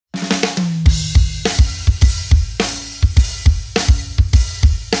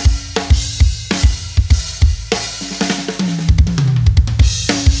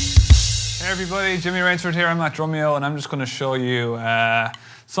everybody, Jimmy Rainsford here. I'm at Drumeo and I'm just going to show you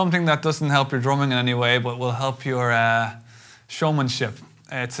something that doesn't help your drumming in any way but will help your showmanship.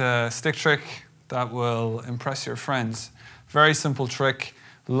 It's a stick trick that will impress your friends. Very simple trick,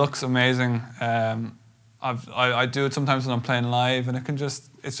 looks amazing. I do it sometimes when I'm playing live and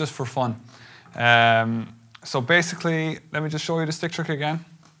it's just for fun. So basically, let me just show you the stick trick again.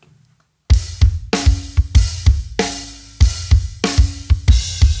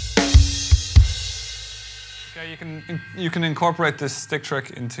 You can incorporate this stick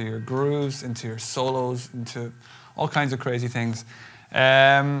trick into your grooves, into your solos, into all kinds of crazy things.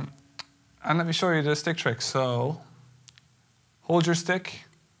 And let me show you the stick trick. So hold your stick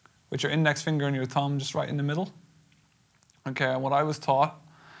with your index finger and your thumb just right in the middle. Okay, and what I was taught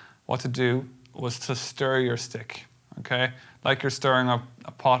what to do was to stir your stick, okay? Like you're stirring up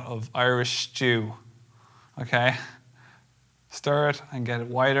a pot of Irish stew, okay? Stir it and get it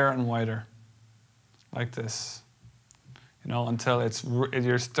wider and wider, like this. You know, until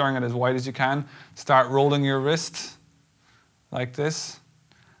you're stirring it as wide as you can. Start rolling your wrist like this,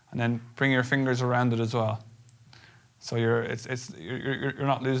 and then bring your fingers around it as well. So you're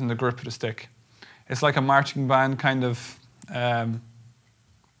not losing the grip of the stick. It's like a marching band kind of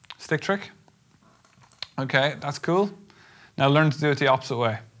stick trick. Okay, that's cool. Now learn to do it the opposite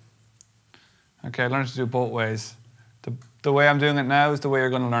way. Okay, learn to do it both ways. The way I'm doing it now is the way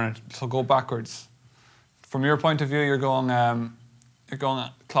you're going to learn it. So go backwards. From your point of view, you're going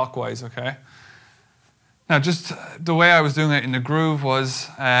clockwise, okay? Now, just the way I was doing it in the groove was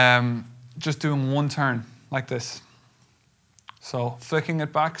just doing one turn, like this. So flicking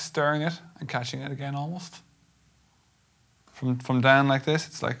it back, stirring it, and catching it again almost. From down like this,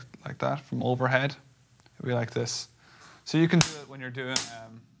 it's like that. From overhead, it'll be like this. So you can do it when you're doing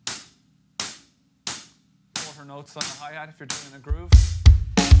quarter notes on the hi-hat if you're doing a groove.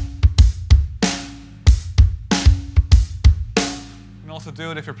 You can also do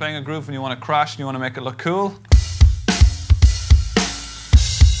it if you're playing a groove and you want to crash and you want to make it look cool.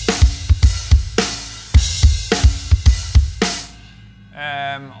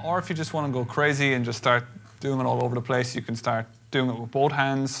 Or if you just want to go crazy and just start doing it all over the place, you can start doing it with both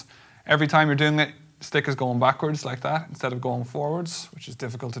hands. Every time you're doing it, the stick is going backwards like that instead of going forwards, which is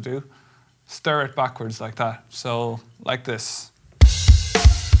difficult to do. Stir it backwards like that. So, like this.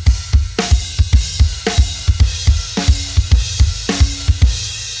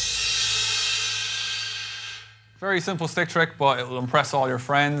 Very simple stick trick, but it will impress all your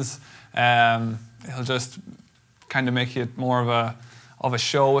friends. It'll just kind of make it more of a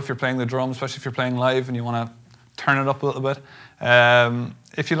show if you're playing the drums, especially if you're playing live and you want to turn it up a little bit.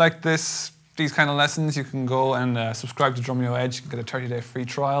 If you like these kind of lessons, you can go and subscribe to Drumeo Edge. You can get a 30-day free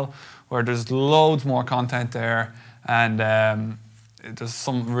trial where there's loads more content there and there's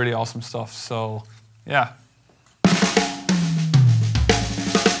some really awesome stuff. So, yeah.